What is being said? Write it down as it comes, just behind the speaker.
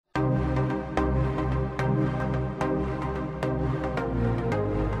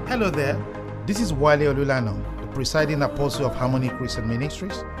Hello there, this is Wale Olulano, the presiding apostle of Harmony Christian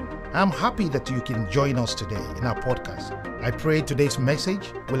Ministries. I'm happy that you can join us today in our podcast. I pray today's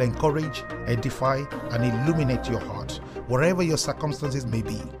message will encourage, edify, and illuminate your heart, wherever your circumstances may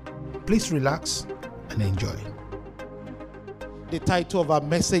be. Please relax and enjoy. The title of our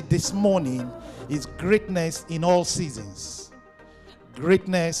message this morning is Greatness in All Seasons.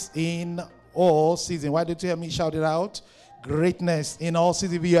 Greatness in all seasons. Why don't you hear me shout it out? Greatness in all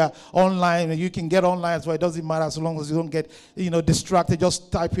seasons. If you are online, you can get online as well. It doesn't matter as long as you don't get distracted.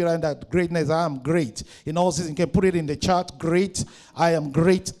 Just type here and that greatness. I am great in all seasons. You can put it in the chat. Great. I am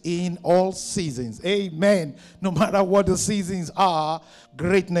great in all seasons. Amen. No matter what the seasons are,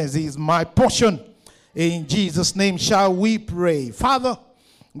 greatness is my portion. In Jesus' name shall we pray. Father,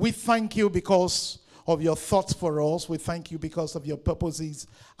 we thank you because of your thoughts for us. We thank you because of your purposes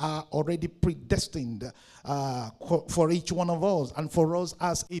are already predestined for each one of us and for us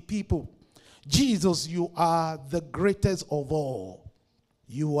as a people. Jesus, you are the greatest of all.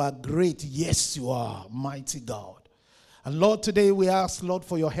 You are great. Yes, you are, mighty God. And Lord, today we ask, Lord,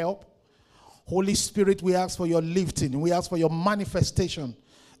 for your help. Holy Spirit, we ask for your lifting. We ask for your manifestation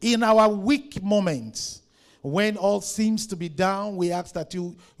in our weak moments. When all seems to be down, we ask that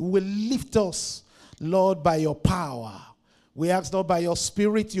you will lift us, Lord, by your power. We ask, Lord, by your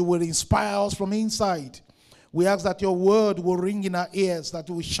spirit, you will inspire us from inside. We ask that your word will ring in our ears, that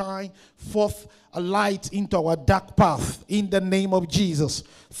will shine forth a light into our dark path in the name of Jesus.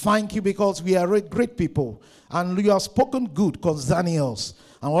 Thank you because we are a great people and you have spoken good concerning us.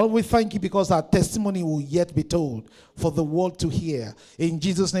 And Lord, we thank you because our testimony will yet be told for the world to hear. In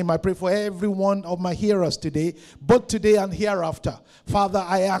Jesus' name, I pray for every one of my hearers today, both today and hereafter. Father,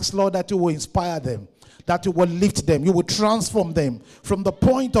 I ask, Lord, that you will inspire them, that you will lift them, you will transform them from the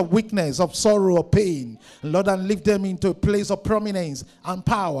point of weakness, of sorrow, or pain, Lord, and lift them into a place of prominence and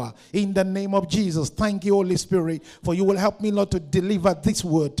power in the name of Jesus. Thank you, Holy Spirit, for you will help me, Lord, to deliver this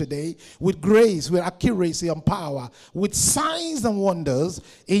word today with grace, with accuracy and power, with signs and wonders.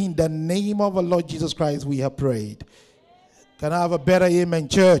 In the name of our Lord Jesus Christ, we have prayed. Can I have a better amen,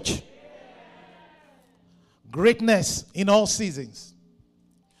 church? Greatness in all seasons.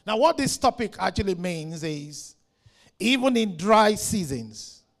 Now, what this topic actually means is, even in dry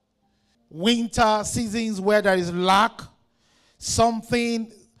seasons, winter seasons where there is lack,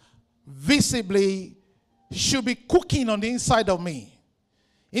 something visibly should be cooking on the inside of me.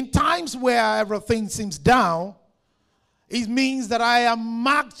 In times where everything seems down, it means that I am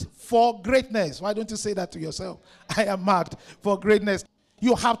marked for greatness. Why don't you say that to yourself? I am marked for greatness.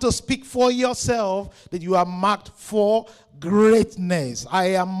 You have to speak for yourself that you are marked for greatness. I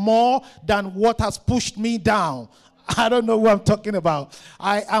am more than what has pushed me down. I don't know what I'm talking about.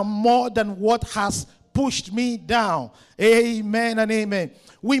 I am more than what has pushed me down. Amen and amen.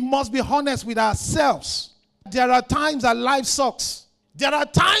 We must be honest with ourselves. There are times that life sucks. There are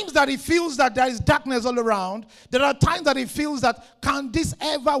times that it feels that there is darkness all around. There are times that it feels that, can this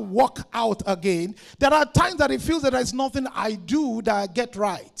ever work out again? There are times that it feels that there is nothing I do that I get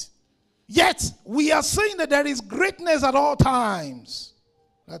right. Yet, we are saying that there is greatness at all times.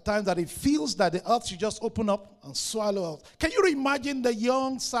 There are times that it feels that the earth should just open up and swallow us. Can you imagine the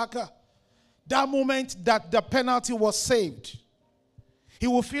young Saka? That moment that the penalty was saved. He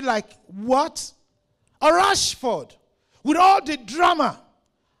will feel like, what? A Rashford. With all the drama,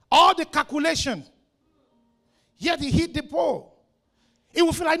 all the calculation, yet he hit the ball. It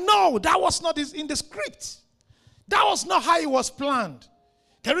will feel like, no, that was not in the script. That was not how it was planned.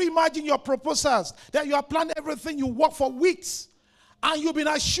 Can you imagine your proposals? That you have planned everything, you work for weeks, and you've been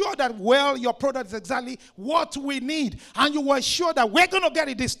assured that, well, your product is exactly what we need, and you were sure that we're going to get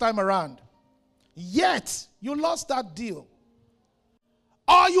it this time around. Yet, you lost that deal.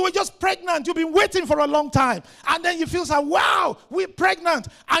 Or you were just pregnant. You've been waiting for a long time. And then you feel like, wow, we're pregnant.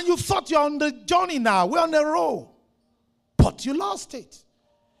 And you thought you're on the journey now. We're on the road. But you lost it.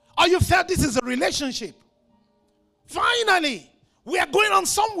 Or you felt this is a relationship. Finally, we are going on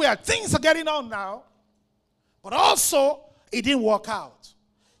somewhere. Things are getting on now. But also, it didn't work out.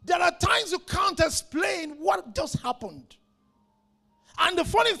 There are times you can't explain what just happened. And the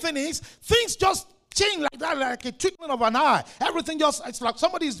funny thing is, things just change like that, like a twinkling of an eye. Everything just, it's like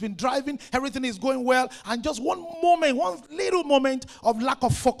somebody's been driving, everything is going well, and just one moment, one little moment of lack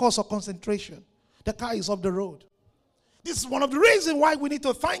of focus or concentration, the car is off the road. This is one of the reasons why we need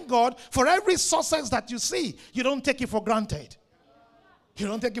to thank God for every success that you see. You don't take it for granted. You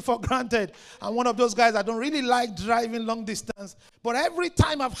don't take it for granted. I'm one of those guys that don't really like driving long distance, but every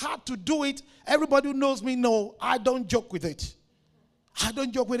time I've had to do it, everybody who knows me know I don't joke with it. I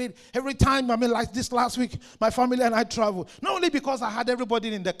don't joke with it. Every time, like this last week, my family and I travel. Not only because I had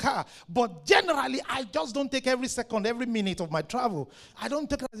everybody in the car, but generally, I just don't take every second, every minute of my travel. I don't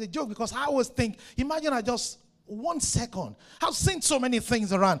take it as a joke because I always think, imagine I just 1 second. I've seen so many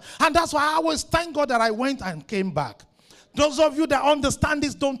things around. And that's why I always thank God that I went and came back. Those of you that understand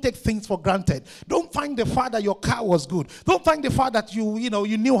this, don't take things for granted. Don't thank the fact that your car was good. Don't thank the fact that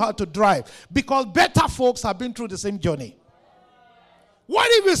you knew how to drive. Because better folks have been through the same journey. What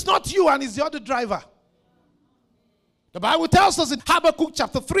if it's not you and it's the other driver? The Bible tells us in Habakkuk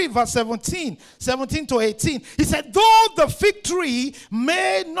chapter 3 verse 17 to 18. He said, though the fig tree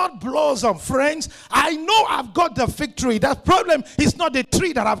may not blossom, friends, I know I've got the fig tree. That problem is not the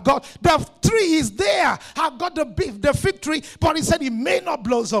tree that I've got. The tree is there. I've got the fig tree, but he said it may not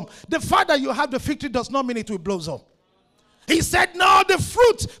blossom. The fact that you have the fig tree does not mean it will blossom. He said, no, the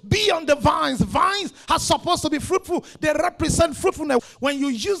fruit be on the vines. Vines are supposed to be fruitful. They represent fruitfulness. When you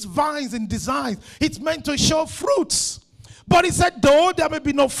use vines in design, it's meant to show fruits. But he said, though there may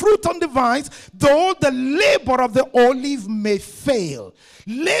be no fruit on the vines, though the labor of the olive may fail.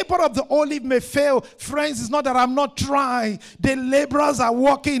 Labor of the olive may fail. Friends, it's not that I'm not trying. The laborers are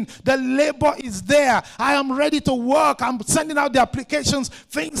working. The labor is there. I am ready to work. I'm sending out the applications.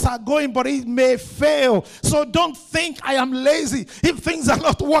 Things are going, but it may fail. So don't think I am lazy. If things are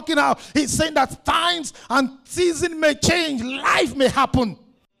not working out, he's saying that times and season may change. Life may happen.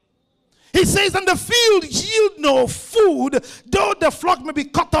 He says, and the field yield no food, though the flock may be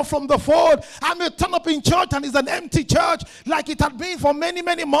cut off from the fold. I may turn up in church and it's an empty church like it had been for many,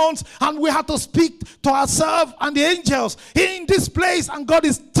 many months. And we have to speak to ourselves and the angels in this place. And God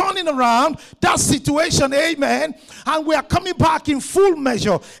is turning around that situation. Amen. And we are coming back in full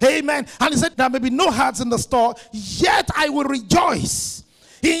measure. Amen. And he said, there may be no hearts in the store, yet I will rejoice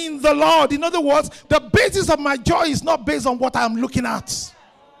in the Lord. In other words, the basis of my joy is not based on what I'm looking at.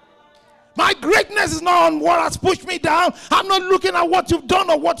 My greatness is not on what has pushed me down. I'm not looking at what you've done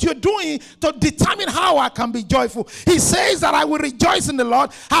or what you're doing to determine how I can be joyful. He says that I will rejoice in the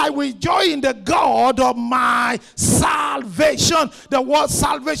Lord. I will joy in the God of my salvation. The word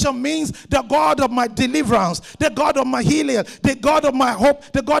salvation means the God of my deliverance, the God of my healing, the God of my hope,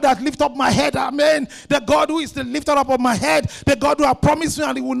 the God that lifts up my head. Amen. The God who is the lifter up of my head, the God who has promised me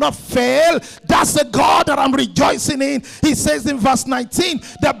and he will not fail. That's the God that I'm rejoicing in. He says in verse 19,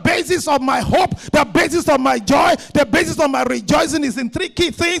 the basis of my hope, the basis of my joy, the basis of my rejoicing is in three key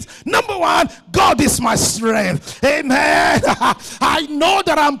things. Number one, God is my strength. Amen. I know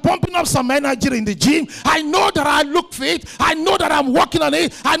that I'm pumping up some energy in the gym. I know that I look fit. I know that I'm working on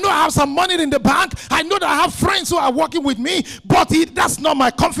it. I know I have some money in the bank. I know that I have friends who are working with me, but that's not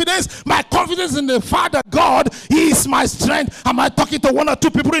my confidence. My confidence in the Father God is my strength. Am I talking to one or two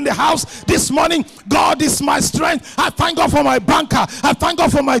people in the house this morning? God is my strength. I thank God for my banker. I thank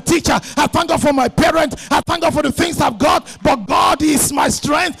God for my teacher. I thank God for my parent. I thank God for the things I've got. But God is my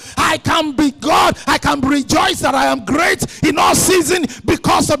strength. I can be God. I can rejoice that I am great in all season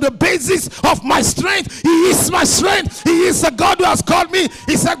because of the basis of my strength. He is my strength. He is the God who has called me.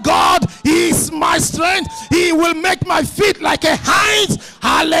 He said, God is my strength. He will make my feet like a hind's.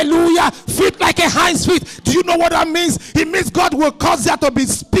 Hallelujah. Feet like a hind's feet. Do you know what that means? It means God will cause there to be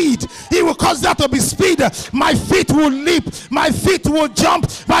speed. He will cause there to be speed. My feet will leap. My feet will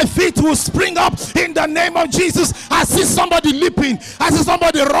jump. My feet will spring up in the name of Jesus. I see somebody leaping. I see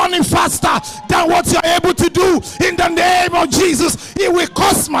somebody running faster than what you're able to do in the name of Jesus. It will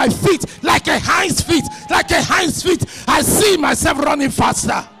cause my feet like a hind's feet. Like a hind's feet. I see myself running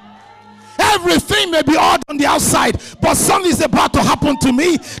faster. Everything may be odd on the outside, but something is about to happen to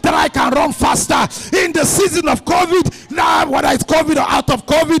me that I can run faster. In the season of COVID, now whether it's COVID or out of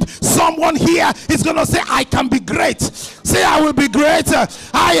COVID, someone here is going to say, I can be great. Say, I will be greater.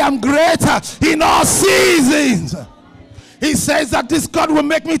 I am greater in all seasons. He says that this God will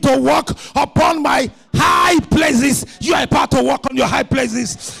make me to walk upon my high places. You are about to walk on your high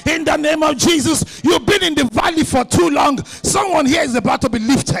places. In the name of Jesus, you've been in the valley for too long. Someone here is about to be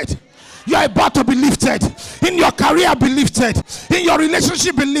lifted. You are about to be lifted. In your career, be lifted. In your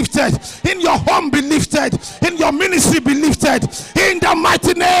relationship, be lifted. In your home, be lifted. In your ministry, be lifted. In the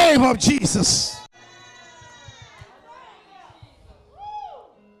mighty name of Jesus.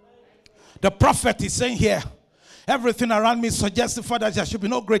 The prophet is saying here, everything around me suggests the Father there should be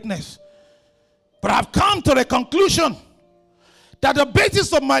no greatness. But I've come to the conclusion that the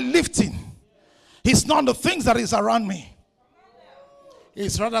basis of my lifting is not the things that is around me.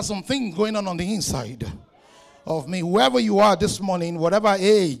 It's rather something going on the inside of me. Whoever you are this morning, whatever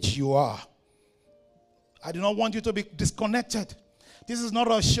age you are, I do not want you to be disconnected. This is not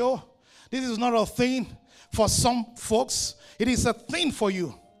a show. This is not a thing. For some folks, it is a thing for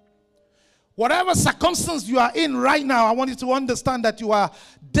you. Whatever circumstance you are in right now, I want you to understand that you are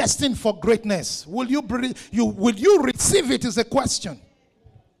destined for greatness. Will you receive it is a question.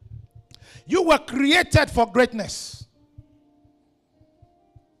 You were created for greatness.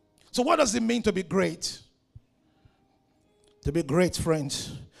 So what does it mean to be great? To be great,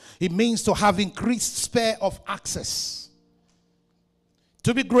 friends, it means to have increased sphere of access.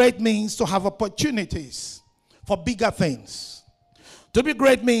 To be great means to have opportunities for bigger things. To be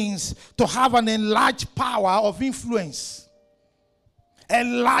great means to have an enlarged power of influence.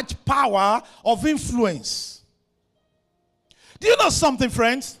 Enlarged power of influence. Do you know something,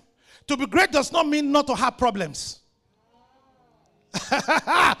 friends? To be great does not mean not to have problems.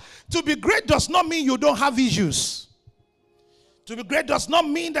 To be great does not mean you don't have issues. To be great does not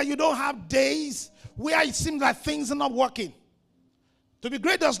mean that you don't have days where it seems like things are not working. To be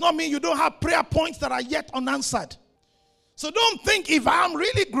great does not mean you don't have prayer points that are yet unanswered. So don't think, if I'm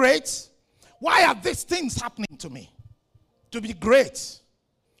really great, why are these things happening to me? To be great,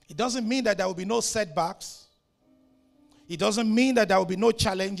 it doesn't mean that there will be no setbacks. It doesn't mean that there will be no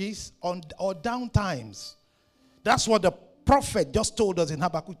challenges or down times. That's what the prophet just told us in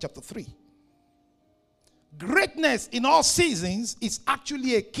Habakkuk chapter 3. Greatness in all seasons is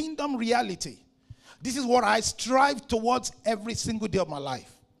actually a kingdom reality. This is what I strive towards every single day of my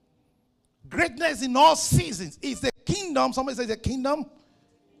life. Greatness in all seasons is a kingdom. Somebody says a kingdom.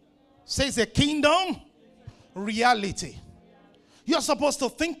 Says a kingdom reality. You're supposed to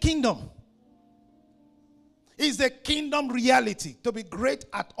think kingdom. It's a kingdom reality to be great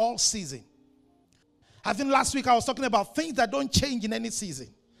at all seasons. I think last week I was talking about things that don't change in any season.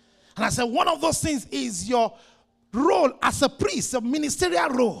 And I said one of those things is your role as a priest, a ministerial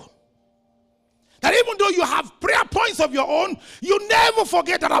role. That even though you have prayer points of your own, you never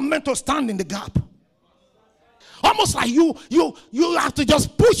forget that I'm meant to stand in the gap. Almost like you have to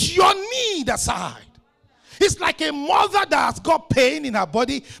just push your need aside. It's like a mother that has got pain in her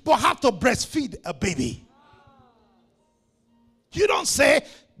body but have to breastfeed a baby. You don't say,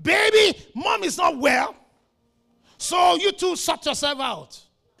 baby, mom is not well, so you two sort yourself out.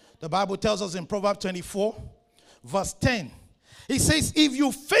 The Bible tells us in Proverbs 24, verse 10, it says, if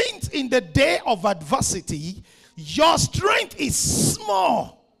you faint in the day of adversity, your strength is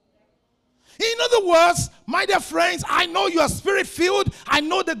small. In other words, my dear friends, I know you are spirit-filled. I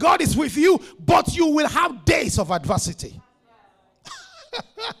know that God is with you, but you will have days of adversity.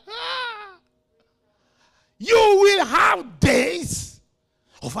 You will have days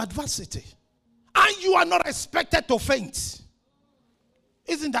of adversity. And you are not expected to faint.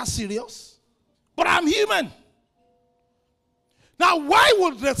 Isn't that serious? But I'm human. Now, why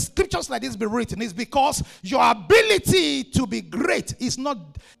would the scriptures like this be written? It's because your ability to be great is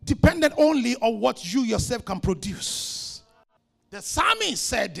not dependent only on what you yourself can produce. The psalmist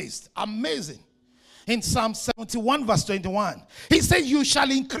said this, amazing. In Psalm 71 verse 21, he said, you shall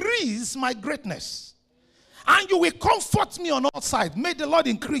increase my greatness, and you will comfort me on all sides. May the Lord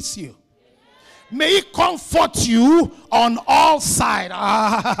increase you. May he comfort you on all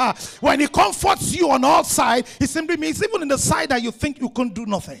sides. When he comforts you on all sides, it simply means even in the side that you think you couldn't do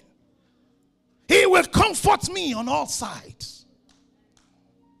nothing, he will comfort me on all sides.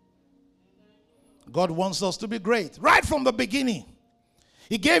 God wants us to be great. Right from the beginning,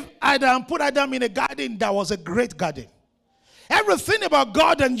 he gave Adam, put Adam in a garden that was a great garden. Everything about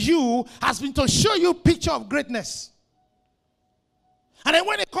God and you has been to show you a picture of greatness. And then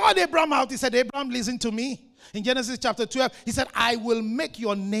when he called Abraham out, he said, Abraham, listen to me. In Genesis chapter 12, he said, I will make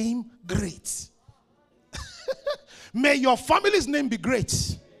your name great. May your family's name be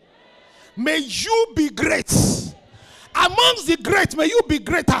great. May you be great. Amongst the great, may you be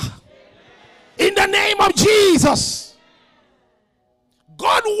greater. In the name of Jesus.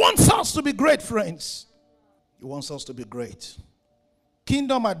 God wants us to be great, friends. He wants us to be great.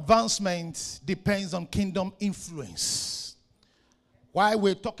 Kingdom advancement depends on kingdom influence. Why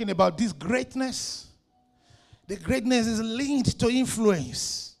we're talking about this greatness, the greatness is linked to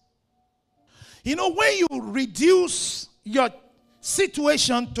influence. You know, when you reduce your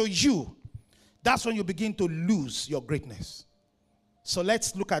situation to you, that's when you begin to lose your greatness. So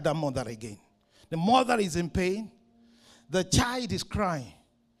let's look at that mother again. The mother is in pain. The child is crying.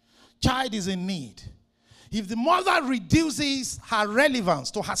 Child is in need. If the mother reduces her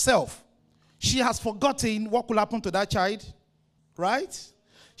relevance to herself, she has forgotten what will happen to that child. Right?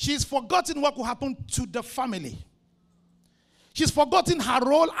 She's forgotten what will happen to the family. She's forgotten her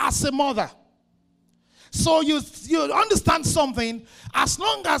role as a mother. So you understand something. As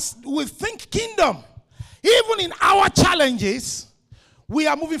long as we think kingdom, even in our challenges, we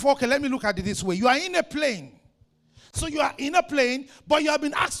are moving forward. Okay, let me look at it this way. You are in a plane. So you are in a plane, but you have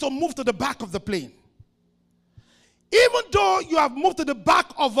been asked to move to the back of the plane. Even though you have moved to the back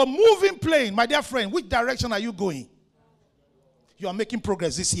of a moving plane, my dear friend, which direction are you going? You are making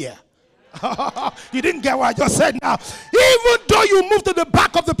progress this year. You didn't get what I just said now. Even though you move to the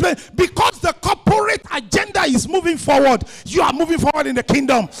back of the plane, because the corporate agenda is moving forward, you are moving forward in the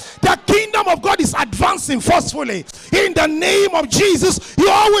kingdom. The kingdom of God is advancing forcefully. In the name of Jesus, you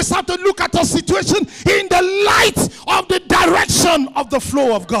always have to look at your situation in the light of the direction of the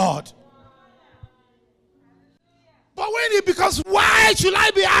flow of God. But when it becomes, why should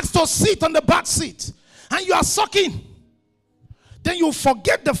I be asked to sit on the back seat? And you are sucking. Then you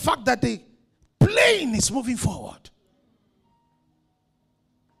forget the fact that the plane is moving forward.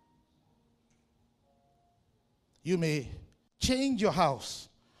 You may change your house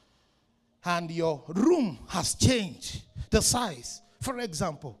and your room has changed the size. For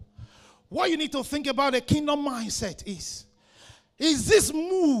example, what you need to think about a kingdom mindset is this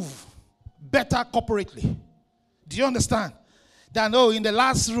move better corporately? Do you understand? That, oh, in the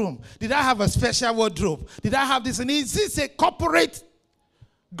last room, did I have a special wardrobe? Did I have this? And is this a corporate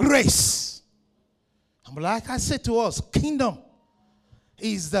grace? And like I said to us, kingdom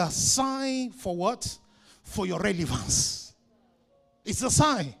is the sign for what? For your relevance. It's a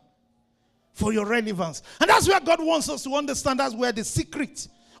sign for your relevance. And that's where God wants us to understand. That's where the secret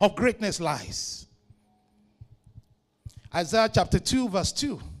of greatness lies. Isaiah chapter 2, verse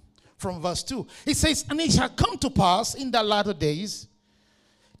 2. From verse 2, it says, and it shall come to pass in the latter days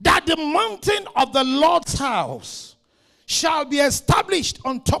that the mountain of the Lord's house shall be established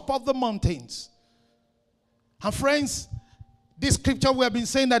on top of the mountains. And friends, this scripture we have been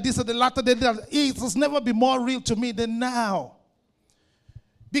saying that this is the latter days. It has never been more real to me than now.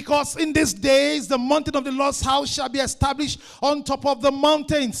 Because in these days, the mountain of the Lord's house shall be established on top of the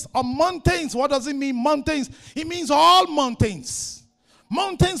mountains. On mountains, what does it mean, mountains? It means all mountains.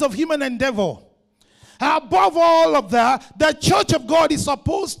 Mountains of human endeavor. Above all of that, the church of God is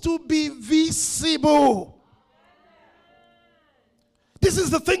supposed to be visible. This is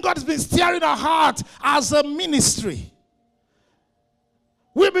the thing God has been stirring our heart as a ministry.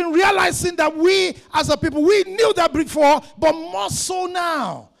 We've been realizing that we as a people, we knew that before, but more so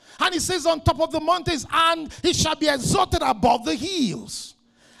now. And it says on top of the mountains, and it shall be exalted above the hills.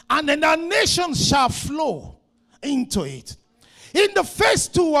 And then the nations shall flow into it. In the phase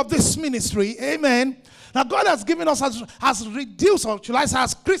 2 of this ministry, amen, now God has given us, has reduced, or should I say,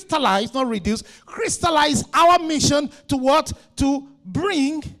 has crystallized, not reduced, crystallized our mission to what? To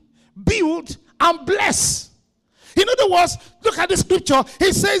bring, build, and bless. In other words, look at the scripture.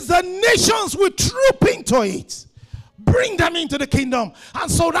 It says the nations will troop into it. Bring them into the kingdom.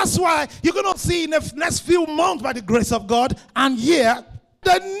 And so that's why you're going to see in the next few months, by the grace of God, and year,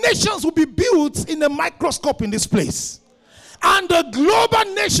 the nations will be built in a microscope in this place. And the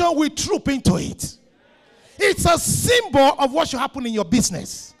global nation will troop into it. It's a symbol of what should happen in your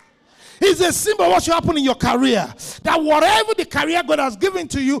business. It's a symbol of what should happen in your career. That whatever the career God has given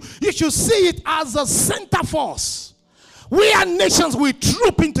to you, you should see it as a center force. We are nations will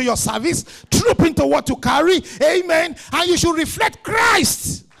troop into your service, troop into what you carry. Amen. And you should reflect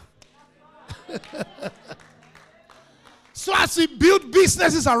Christ. So as we build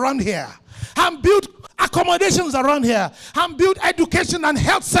businesses around here and build accommodations around here and build education and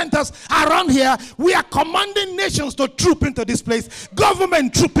health centers around here, we are commanding nations to troop into this place,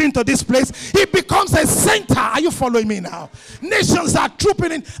 government troop into this place. It becomes a center. Are you following me now? Nations are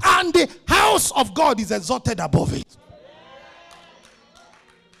trooping in, and the house of God is exalted above it.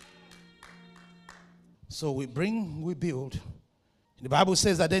 So we build. The Bible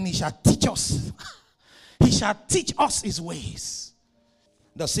says that then he shall teach us. He shall teach us his ways.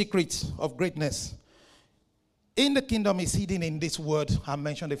 The secret of greatness in the kingdom is hidden in this word I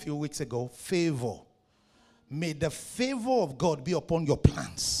mentioned a few weeks ago, favor. May the favor of God be upon your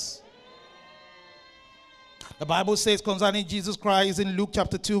plans. The Bible says concerning Jesus Christ in Luke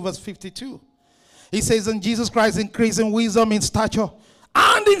chapter 2 verse 52. It says, and Jesus Christ increased in wisdom, in stature,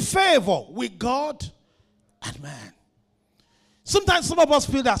 and in favor with God and man. Sometimes some of us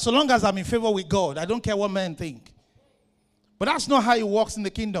feel that so long as I'm in favor with God, I don't care what men think. But that's not how it works in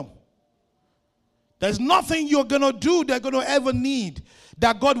the kingdom. There's nothing you're going to do they're going to ever need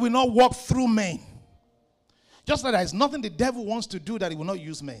that God will not walk through men. Just like there's nothing the devil wants to do that he will not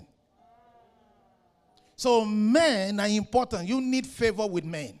use men. So men are important. You need favor with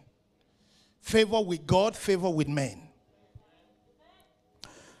men. Favor with God, favor with men.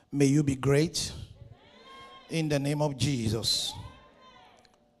 May you be great in the name of Jesus.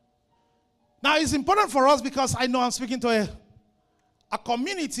 Now it's important for us because I know I'm speaking to a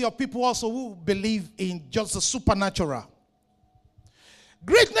community of people also who believe in just the supernatural.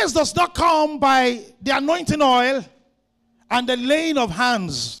 Greatness does not come by the anointing oil and the laying of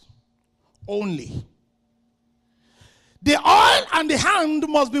hands only. The oil and the hand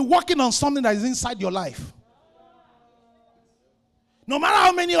must be working on something that is inside your life. No matter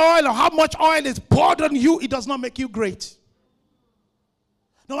how many oil or how much oil is poured on you, it does not make you great.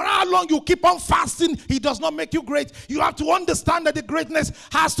 No matter how long you keep on fasting, it does not make you great. You have to understand that the greatness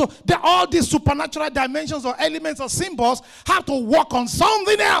has to, all these supernatural dimensions or elements or symbols have to work on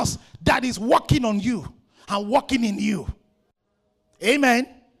something else that is working on you and working in you. Amen.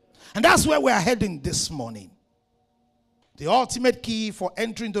 And that's where we are heading this morning. The ultimate key for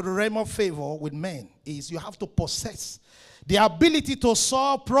entering the realm of favor with men is you have to possess the ability to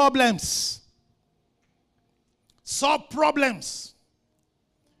solve problems. Solve problems.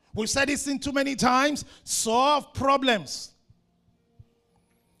 We've said this in too many times. Solve problems.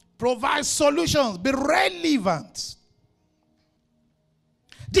 Provide solutions. Be relevant.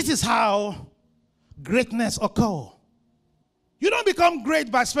 This is how greatness occurs. You don't become great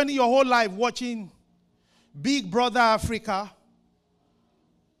by spending your whole life watching Big Brother Africa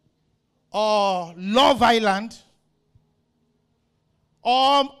or Love Island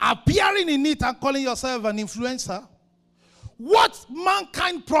or appearing in it and calling yourself an influencer. What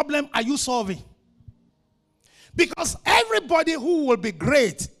mankind problem are you solving? Because everybody who will be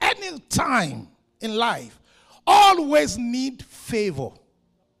great any time in life always need favor.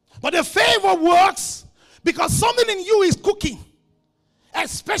 But the favor works because something in you is cooking,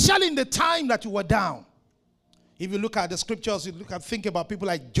 especially in the time that you were down. If you look at the scriptures, you think about people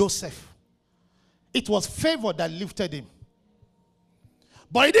like Joseph. It was favor that lifted him.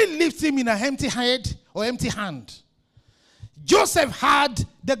 But it didn't lift him in an empty head or empty hand. Joseph had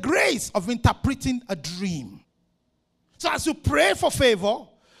the grace of interpreting a dream. So as you pray for favor,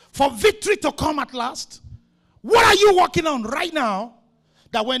 for victory to come at last, what are you working on right now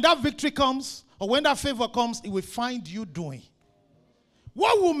that when that victory comes or when that favor comes, it will find you doing?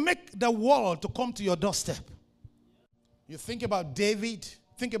 What will make the world to come to your doorstep? You think about David,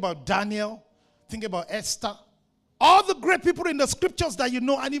 think about Daniel, think about Esther, all the great people in the scriptures that you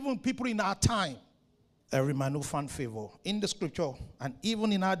know, and even people in our time. Every man who found favor in the scripture and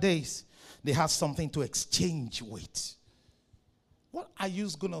even in our days, they have something to exchange with. What are you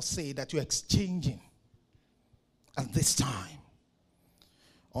going to say that you're exchanging at this time?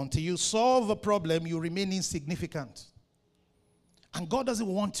 Until you solve a problem, you remain insignificant. And God doesn't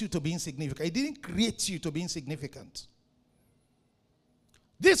want you to be insignificant. He didn't create you to be insignificant.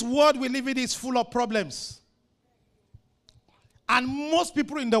 This world we live in is full of problems. And most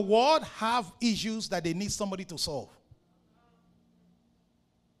people in the world have issues that they need somebody to solve.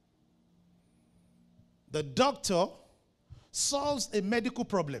 The doctor solves a medical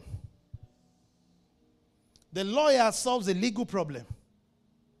problem. The lawyer solves a legal problem.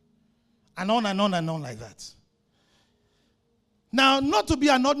 And on and on and on like that. Now, not to be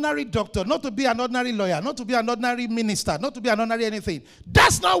an ordinary doctor, not to be an ordinary lawyer, not to be an ordinary minister, not to be an ordinary anything.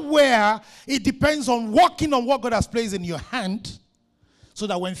 That's not where it depends on working on what God has placed in your hand, so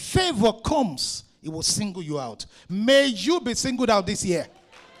that when favor comes, it will single you out. May you be singled out this year.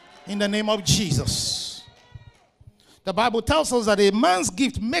 In the name of Jesus. The Bible tells us that a man's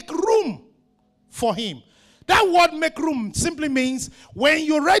gift make room for him. That word make room simply means when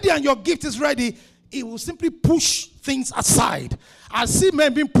you're ready and your gift is ready, it will simply push things aside. I see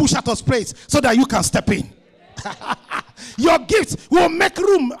men being pushed out of place so that you can step in. Your gift will make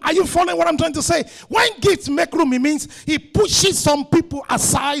room. Are you following what I'm trying to say? When gifts make room, it means he pushes some people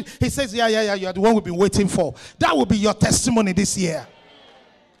aside. He says, yeah, you're the one we've been waiting for. That will be your testimony this year.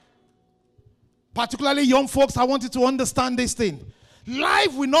 Particularly young folks, I want you to understand this thing.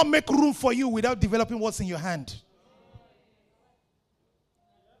 Life will not make room for you without developing what's in your hand.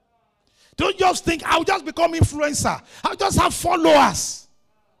 Don't just think, I'll just become influencer. I'll just have followers.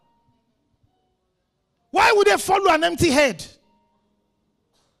 Why would they follow an empty head?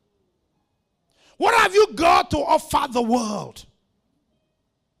 What have you got to offer the world?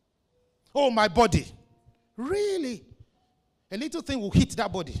 Oh, my body. Really? A little thing will hit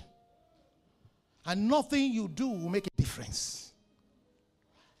that body. And nothing you do will make a difference.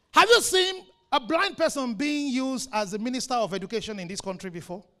 Have you seen a blind person being used as a minister of education in this country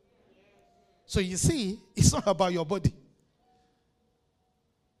before? So you see, it's not about your body.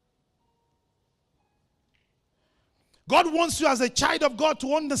 God wants you as a child of God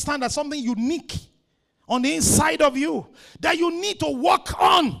to understand that something unique on the inside of you that you need to work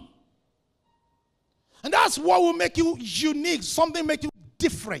on. And that's what will make you unique. Something make you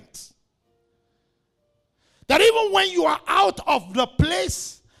different. That even when you are out of the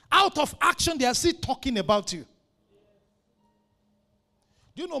place, out of action, they are still talking about you.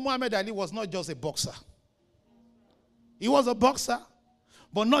 Do you know Muhammad Ali was not just a boxer? He was a boxer,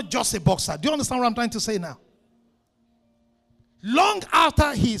 but not just a boxer. Do you understand what I'm trying to say now? Long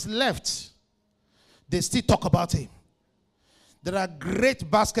after he's left, they still talk about him. There are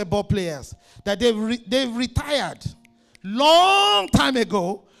great basketball players that they've retired long time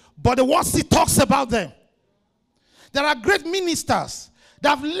ago, but the world still talks about them. There are great ministers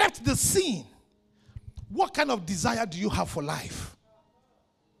that have left the scene. What kind of desire do you have for life?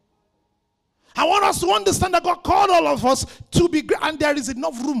 I want us to understand that God called all of us to be great, and there is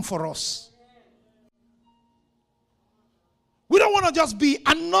enough room for us. We don't want to just be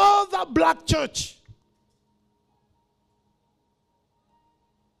another black church.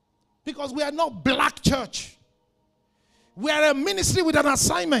 Because we are not black church. We are a ministry with an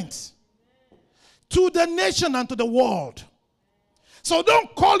assignment to the nation and to the world. So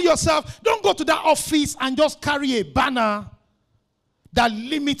don't call yourself, don't go to that office and just carry a banner that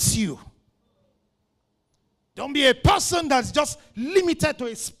limits you. Don't be a person that's just limited to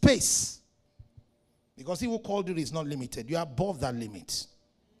a space. Because he who called you is not limited. You are above that limit.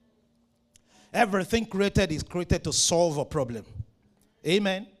 Everything created is created to solve a problem.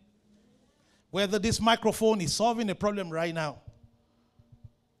 Amen. Whether this microphone is solving a problem right now.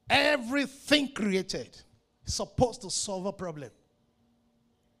 Everything created is supposed to solve a problem.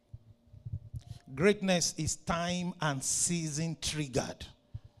 Greatness is time and season triggered.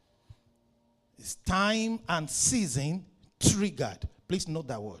 It's time and season triggered. Please note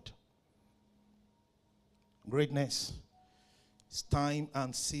that word. Greatness is time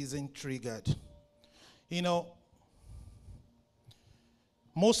and season triggered. You know,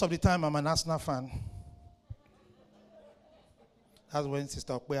 most of the time I'm an Arsenal fan. That's when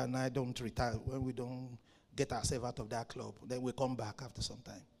Sister Okwe and I don't retire, when we don't get ourselves out of that club. Then we come back after some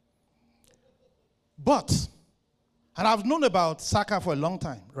time. But, and I've known about Saka for a long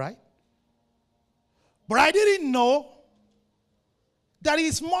time, right? But I didn't know that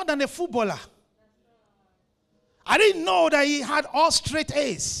he's more than a footballer. I didn't know that he had all straight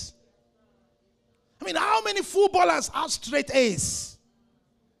A's. I mean, how many footballers have straight A's?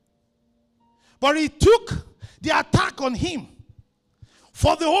 But he took the attack on him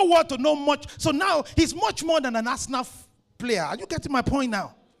for the whole world to know much. So now he's much more than an Arsenal player. Are you getting my point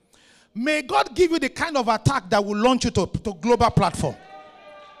now? May God give you the kind of attack that will launch you to global platform.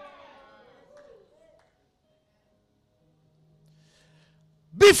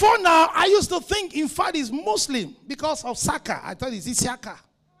 Before now, I used to think, in fact, he's Muslim because of Saka. I thought he's Isiaka.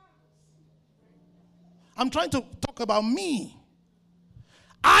 I'm trying to talk about me.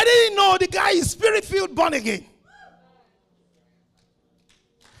 I didn't know the guy is spirit-filled, born again.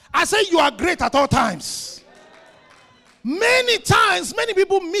 I say you are great at all times. Many times, many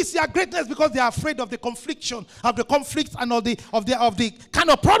people miss their greatness because they are afraid of the conflict and of the kind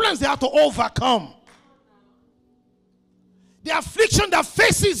of problems they have to overcome. The affliction that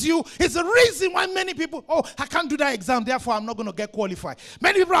faces you is the reason why many people, I can't do that exam, therefore I'm not going to get qualified.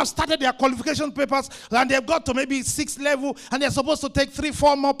 Many people have started their qualification papers and they've got to maybe 6th level and they're supposed to take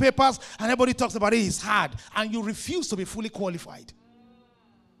 3-4 more papers and everybody talks about it's hard and you refuse to be fully qualified.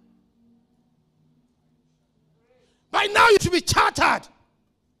 By now you should be chartered.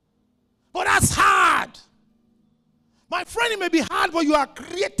 But that's hard. My friend, it may be hard, but you are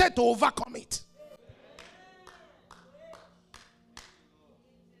created to overcome it.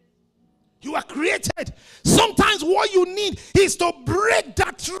 You are created. Sometimes what you need is to break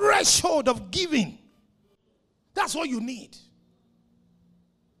that threshold of giving. That's what you need.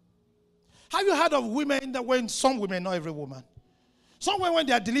 Have you heard of women that when some women, not every woman, some women when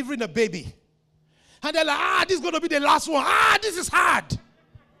they are delivering a baby, and they're like, this is going to be the last one. This is hard.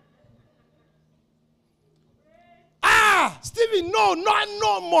 Stephen, no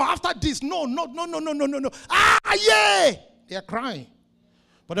more. After this, no. Yeah. They are crying.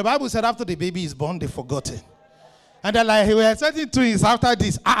 But the Bible said after the baby is born, they forgot it. And they're like, we are expecting twins after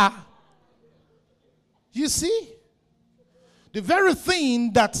this. You see? The very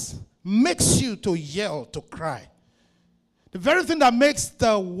thing that makes you to yell, to cry. The very thing that makes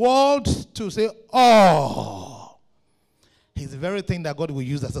the world to say, is the very thing that God will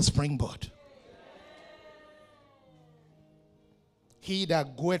use as a springboard. He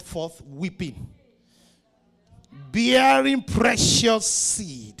that goeth forth weeping, bearing precious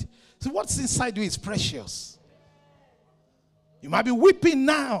seed. So what's inside you is precious. You might be weeping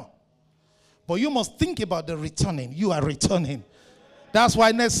now, but you must think about the returning. You are returning. That's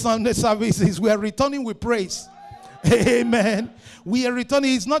why next Sunday services we are returning with praise. Amen. We are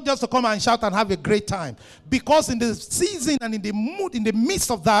returning. It's not just to come and shout and have a great time. Because in the season and in the mood, in the midst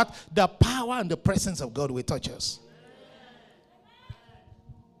of that, the power and the presence of God will touch us.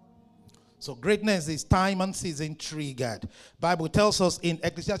 So greatness is time and season triggered. Bible tells us in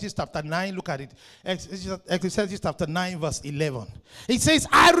Ecclesiastes chapter 9, look at it. Ecclesiastes chapter 9 verse 11. It says,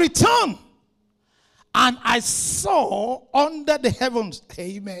 I returned and I saw under the heavens.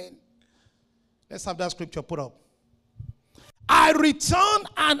 Amen. Let's have that scripture put up. I returned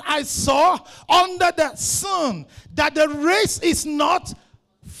and I saw under the sun that the race is not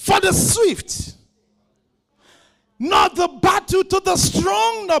for the swift, not the battle to the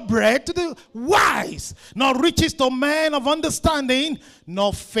strong, nor bread to the wise, nor riches to men of understanding,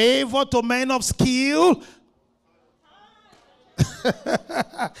 nor favor to men of skill.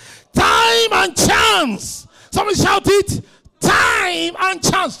 Time and chance. Somebody shout it. Time and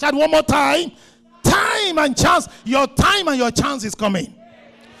chance. Shout one more time. Time and chance. Your time and your chance is coming.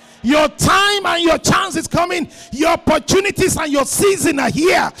 Your time and your chance is coming. Your opportunities and your season are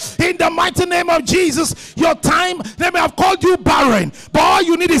here. In the mighty name of Jesus, your time, they may have called you barren, but all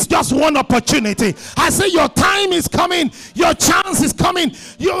you need is just one opportunity. I say your time is coming. Your chance is coming.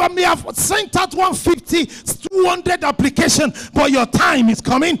 You may have sent out 150, 200 application, but your time is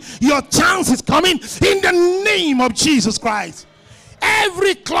coming. Your chance is coming in the name of Jesus Christ.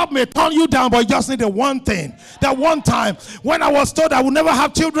 Every club may turn you down, but you just need the one thing. That one time when I was told I would never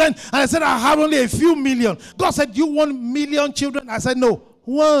have children, and I said I have only a few million. God said, you want million children? I said, no,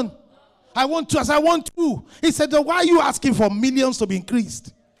 one. I want two. I said, I want two. He said, why are you asking for millions to be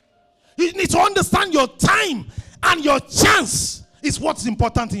increased? You need to understand your time and your chance is what's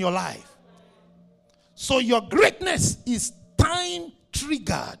important in your life. So your greatness is time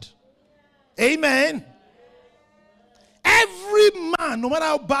triggered. Amen. Every man, no matter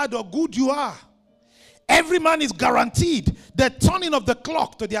how bad or good you are, every man is guaranteed the turning of the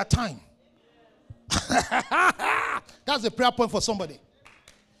clock to their time. That's a prayer point for somebody.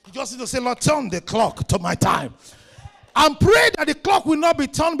 You just need to say, Lord, turn the clock to my time. And pray that the clock will not be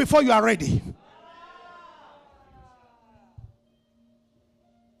turned before you are ready.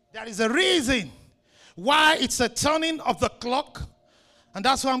 There is a reason why it's a turning of the clock. And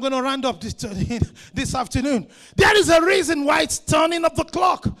that's why I'm going to round up this afternoon. There is a reason why it's turning of the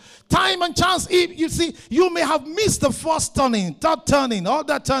clock. Time and chance. You see, you may have missed the first turning, third turning, all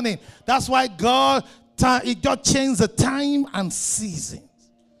that turning. That's why God changed the time and season.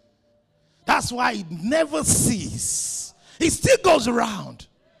 That's why it never ceases. It still goes around.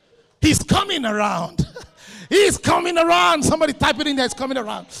 He's coming around. He's coming around. Somebody type it in there. It's coming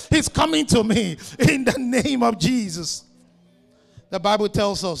around. He's coming to me in the name of Jesus. The Bible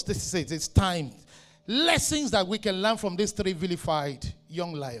tells us, this is it, it's time. Lessons that we can learn from these three vilified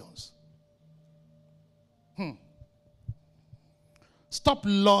young lions. Stop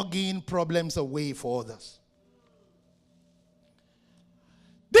logging problems away for others.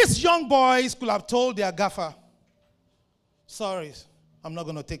 These young boys could have told their gaffer, sorry, I'm not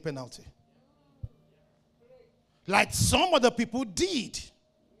going to take penalty. Like some other people did.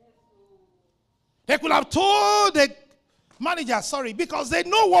 They could have told the manager, sorry, because they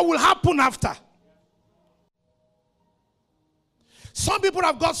know what will happen after. Some people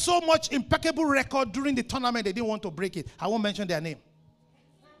have got so much impeccable record during the tournament, they didn't want to break it. I won't mention their name.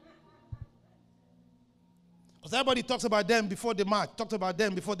 Because everybody talks about them before the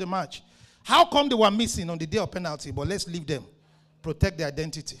match, How come they were missing on the day of penalty? But let's leave them. Protect their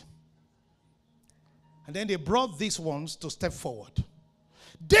identity. And then they brought these ones to step forward.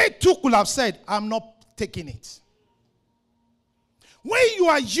 They too could have said, I'm not taking it. When you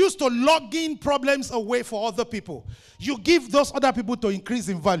are used to logging problems away for other people, you give those other people to increase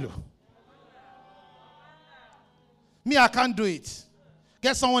in value. Me, I can't do it.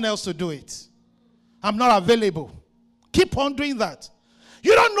 Get someone else to do it. I'm not available. Keep on doing that.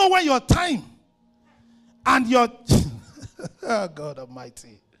 You don't know when your time and your... Oh, God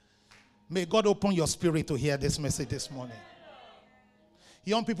Almighty. May God open your spirit to hear this message this morning.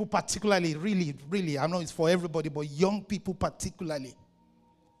 Young people particularly, really, I know it's for everybody, but young people particularly.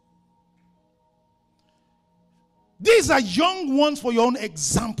 These are young ones for your own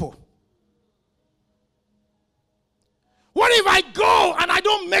example. What if I go and I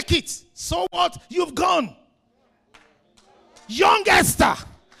don't make it? So what? You've gone. Young Esther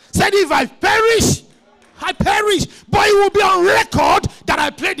said, if I perish, I perish. But it will be on record that I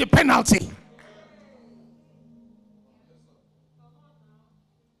played the penalty.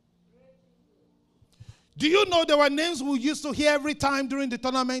 Do you know there were names we used to hear every time during the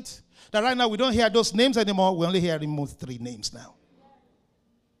tournament? That right now we don't hear those names anymore. We only hear almost 3 names now.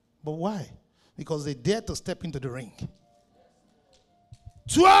 But why? because they dared to step into the ring.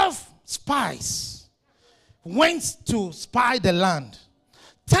 12 spies went to spy the land.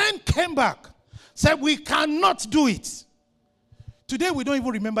 10 came back, said, we cannot do it. Today, we don't even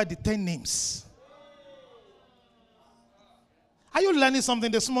remember the 10 names. Are you learning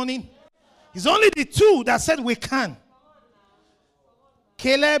something this morning? It's only the 2 that said we can.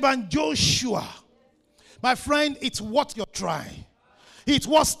 Caleb and Joshua. My friend, it's what you're trying. It's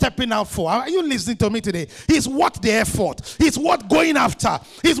what stepping out for. Are you listening to me today? It's what the effort. It's what going after.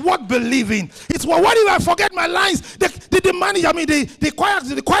 It's what believing. It's what if I forget my lines? The manager, the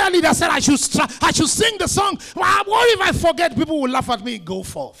choir leader said I should sing the song. What if I forget? People will laugh at me. Go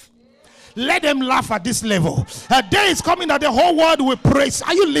forth. Let them laugh at this level. A day is coming that the whole world will praise.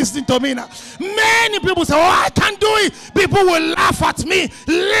 Are you listening to me now? Many people say, I can't do it. People will laugh at me.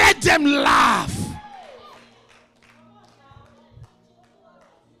 Let them laugh.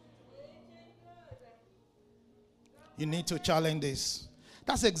 You need to challenge this.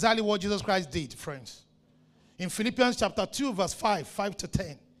 That's exactly what Jesus Christ did, friends. In Philippians chapter 2, verse 5 to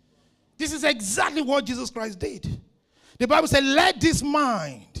 10. This is exactly what Jesus Christ did. The Bible said, let this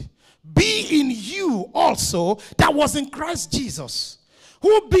mind be in you also that was in Christ Jesus,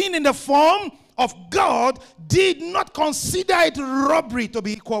 who being in the form of God did not consider it robbery to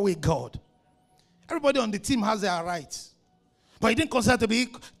be equal with God. Everybody on the team has their rights. But he didn't consider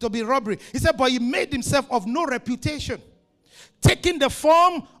to be robbery. He said, but he made himself of no reputation, taking the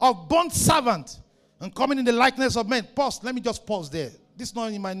form of bond servant and coming in the likeness of men. Pause. Let me just pause there. This is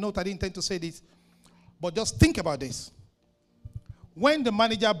not in my note. I didn't intend to say this. But just think about this. When the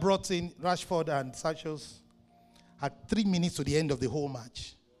manager brought in Rashford and Sancho at 3 minutes to the end of the whole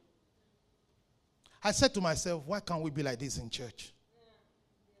match, I said to myself, why can't we be like this in church?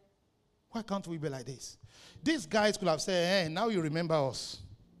 Why can't we be like this? These guys could have said, hey, now you remember us.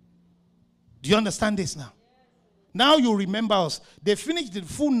 Do you understand this now? Now you remember us. They finished the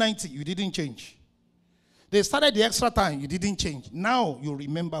full 90, you didn't change. They started the extra time, you didn't change. Now you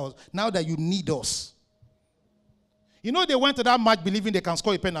remember us. Now that you need us. You know they went to that match believing they can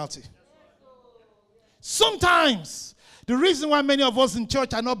score a penalty. Sometimes, the reason why many of us in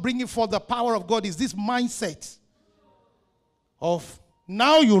church are not bringing forth the power of God is this mindset of,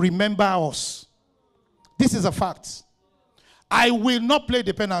 now you remember us. This is a fact. I will not play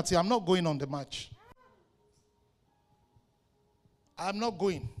the penalty. I'm not going on the match. I'm not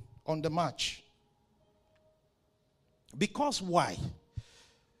going on the match. Because why?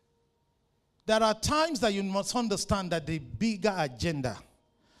 There are times that you must understand that the bigger agenda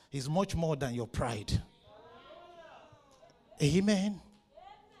is much more than your pride. Amen.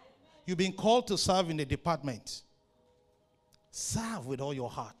 You've been called to serve in the department. Serve with all your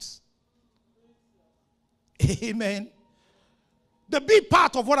heart. Amen. The big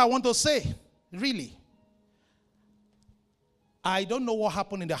part of what I want to say, really, I don't know what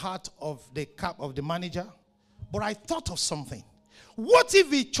happened in the heart of the manager, but I thought of something. What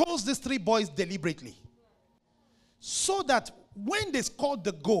if he chose these 3 boys deliberately? So that when they scored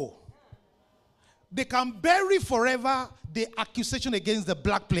the goal, they can bury forever the accusation against the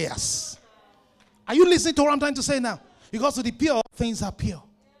black players. Are you listening to what I'm trying to say now? Because to the pure, things are pure.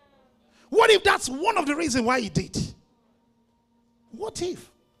 What if that's one of the reasons why he did? What if?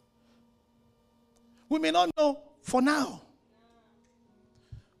 We may not know for now.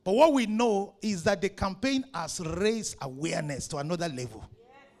 But what we know is that the campaign has raised awareness to another level.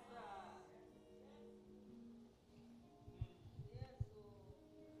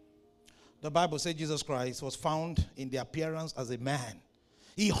 The Bible says Jesus Christ was found in the appearance as a man.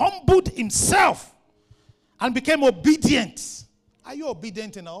 He humbled himself and became obedient. Are you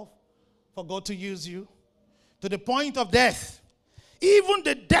obedient enough for God to use you? To the point of death. Even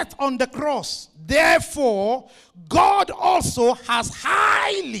the death on the cross. Therefore, God also has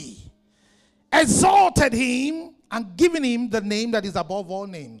highly exalted him and given him the name that is above all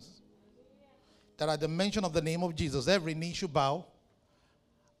names. That at the mention of the name of Jesus, every knee should bow.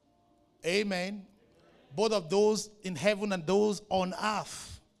 Amen. Both of those in heaven and those on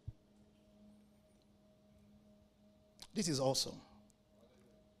earth. This is awesome.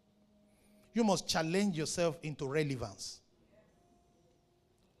 You must challenge yourself into relevance.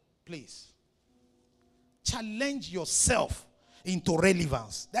 Please. Challenge yourself into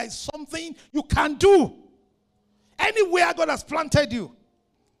relevance. There is something you can do. Anywhere God has planted you.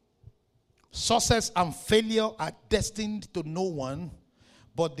 Success and failure are destined to no one,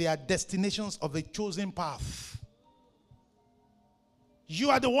 but they are destinations of a chosen path. You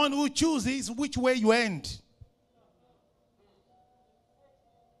are the one who chooses which way you end.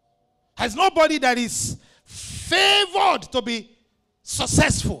 There's nobody that is favored to be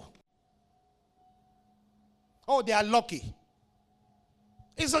successful. Oh, they are lucky.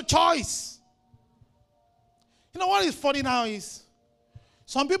 It's a choice. You know what is funny now is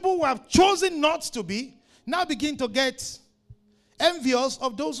some people who have chosen not to be now begin to get envious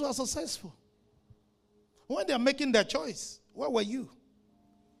of those who are successful. When they are making their choice, where were you?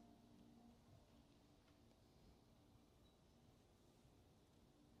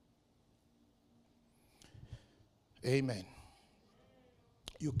 Amen.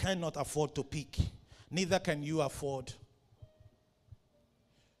 You cannot afford to peak. Neither can you afford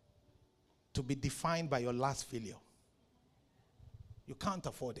to be defined by your last failure. You can't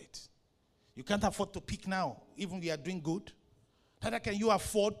afford it. You can't afford to peak now, even if you are doing good. Neither can you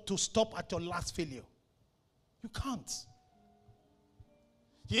afford to stop at your last failure. You can't.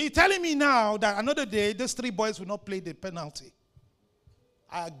 You're telling me now that another day, those 3 boys will not play the penalty.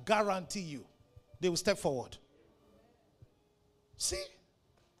 I guarantee you, they will step forward. See?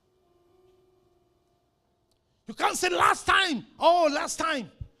 You can't say last time. Oh, last time.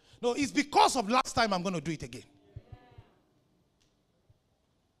 No, it's because of last time I'm going to do it again.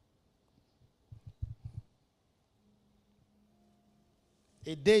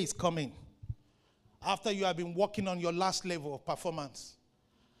 A day is coming after you have been working on your last level of performance,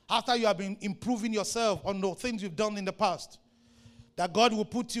 after you have been improving yourself on the things you've done in the past, that God will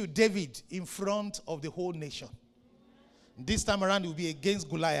put you, David, in front of the whole nation. This time around, it will be against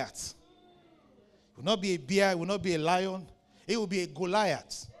Goliath. It will not be a bear, it will not be a lion. It will be a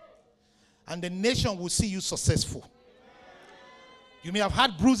Goliath. And the nation will see you successful. You may have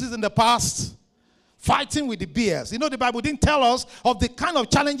had bruises in the past, fighting with the bears. You know, the Bible didn't tell us of the kind of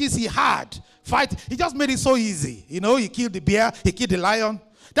challenges he had. He just made it so easy. You know, he killed the bear, he killed the lion.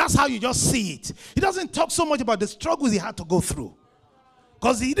 That's how you just see it. He doesn't talk so much about the struggles he had to go through.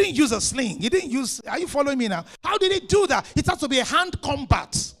 Because he didn't use a sling. He didn't use, are you following me now? How did he do that? It has to be a hand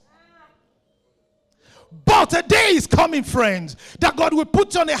combat. But a day is coming, friends, that God will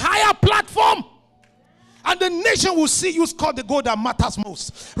put you on a higher platform. And the nation will see you score the goal that matters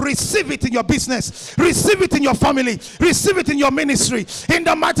most. Receive it in your business. Receive it in your family. Receive it in your ministry. In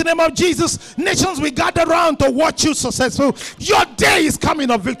the mighty name of Jesus, nations will gather around to watch you successful. Your day is coming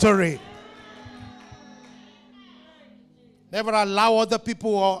of victory. Never allow other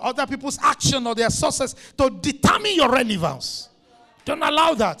people or other people's action or their success to determine your relevance. Don't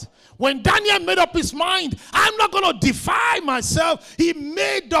allow that. When Daniel made up his mind, I'm not going to defy myself. He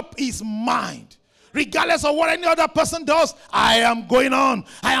made up his mind. Regardless of what any other person does, I am going on.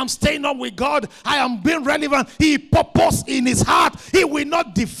 I am staying on with God. I am being relevant. He purpose in his heart. He will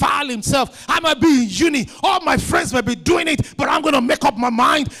not defile himself. I might be in uni. All my friends may be doing it, but I'm going to make up my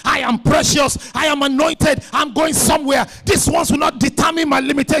mind. I am precious. I am anointed. I'm going somewhere. These ones will not determine my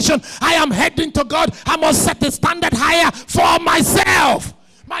limitation. I am heading to God. I must set the standard higher for myself.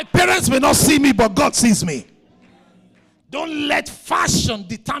 My parents may not see me, but God sees me. Don't let fashion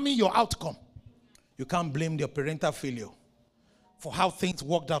determine your outcome. You can't blame your parental failure for how things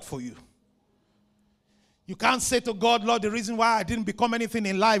worked out for you. You can't say to God, Lord, the reason why I didn't become anything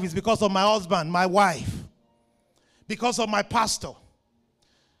in life is because of my husband, my wife, because of my pastor.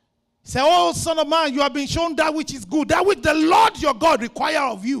 Say, oh, son of man, you have been shown that which is good, that which the Lord your God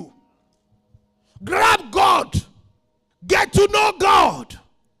requires of you. Grab God. Get to know God.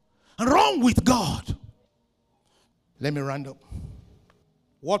 And run with God. Let me round up.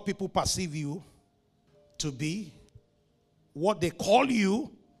 What people perceive you to be, what they call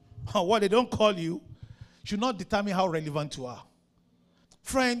you, or what they don't call you, should not determine how relevant you are.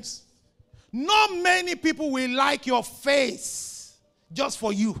 Friends, not many people will like your face just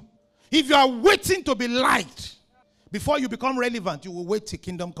for you. If you are waiting to be liked before you become relevant, you will wait till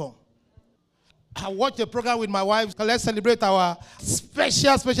kingdom come. I watched a program with my wife. Let's celebrate our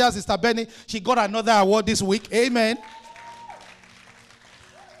special Sister Benny. She got another award this week. Amen.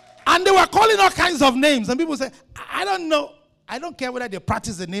 And they were calling all kinds of names. And people say, I don't know. I don't care whether they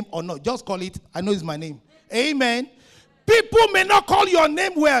practice the name or not. Just call it. I know it's my name. Amen. People may not call your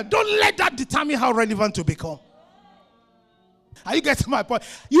name well. Don't let that determine how relevant you become. Are you getting my point?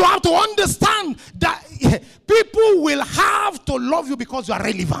 You have to understand that people will have to love you because you are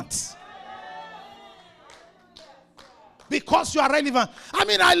relevant. Because you are relevant. I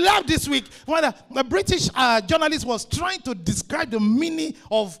mean, I love this week when a British journalist was trying to describe the meaning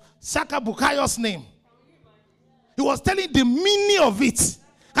of Saka Bukayo's name. He was telling the meaning of it.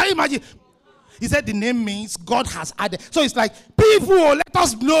 Can you imagine? He said the name means God has added. So it's like, people let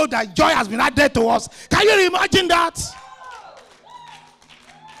us know that joy has been added to us. Can you imagine that?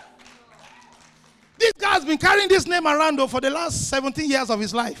 This guy has been carrying this name around for the last 17 years of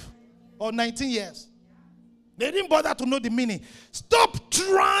his life. Or 19 years. They didn't bother to know the meaning. Stop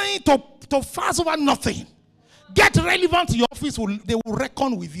trying to fast over nothing. get relevant to your office, they will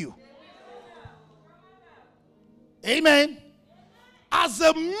reckon with you. Amen. As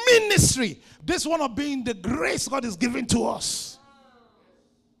a ministry, this one of being the grace God is giving to us.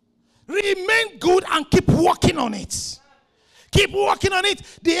 Remain good and keep working on it. Keep working on it.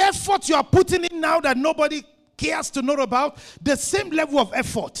 The effort you are putting in now that nobody cares to know about, the same level of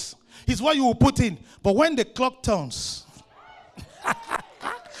effort is what you will put in. But when the clock turns,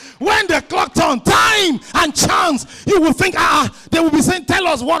 when the clock turns, time and chance, you will think, they will be saying, tell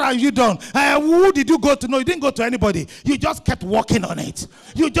us, what have you done? Who did you go to? No, you didn't go to anybody. You just kept working on it.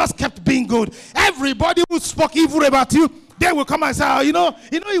 You just kept being good. Everybody who spoke evil about you, they will come and say, you know,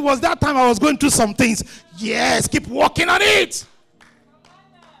 it was that time I was going through some things. Yes, keep working on it.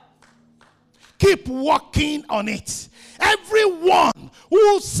 Keep working on it. Everyone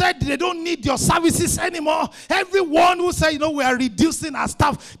who said they don't need your services anymore, everyone who said, we are reducing our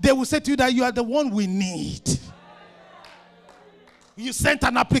staff, they will say to you that you are the one we need. You sent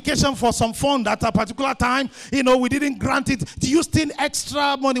an application for some fund at a particular time, we didn't grant it. Do you still need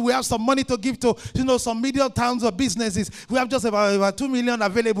extra money? We have some money to give to, some medium towns or businesses. We have just about 2 million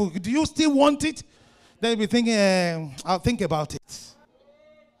available. Do you still want it? Then you'll be thinking, I'll think about it.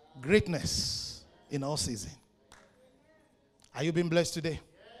 Greatness in all season. Are you being blessed today?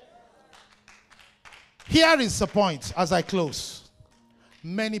 Here is the point as I close.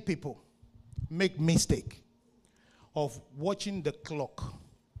 Many people make mistake of watching the clock.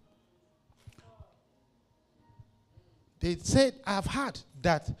 They said, I've heard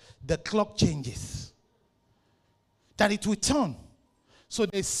that the clock changes, that it will turn. So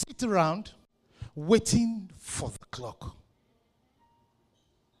they sit around waiting for the clock.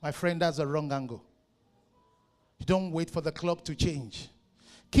 My friend, that's a wrong angle. You don't wait for the clock to change.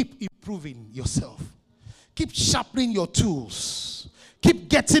 Keep improving yourself. Keep sharpening your tools. Keep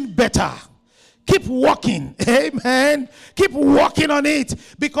getting better. Keep working. Amen. Keep working on it.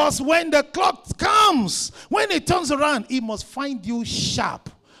 Because when the clock comes, when it turns around, it must find you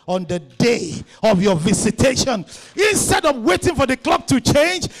sharp on the day of your visitation. Instead of waiting for the clock to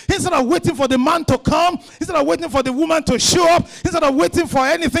change, instead of waiting for the man to come, instead of waiting for the woman to show up, instead of waiting for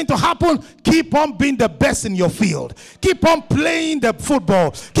anything to happen, keep on being the best in your field. Keep on playing the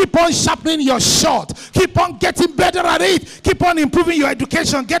football. Keep on sharpening your shot. Keep on getting better at it. Keep on improving your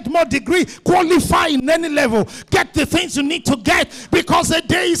education. Get more degree. Qualify in any level. Get the things you need to get, because the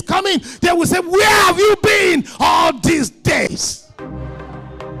day is coming. They will say, where have you been all these days?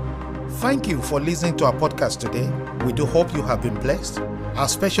 Thank you for listening to our podcast today. We do hope you have been blessed. Our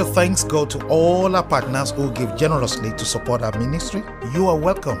special thanks go to all our partners who give generously to support our ministry. You are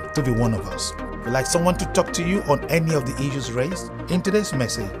welcome to be one of us. If you'd like someone to talk to you on any of the issues raised in today's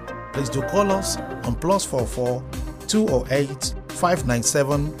message, please do call us on +44 208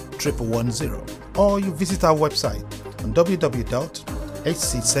 597 1110, or you visit our website on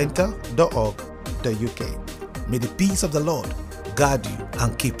www.hccenter.org.uk. May the peace of the Lord guard you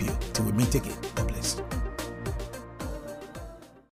and keep you till we meet again.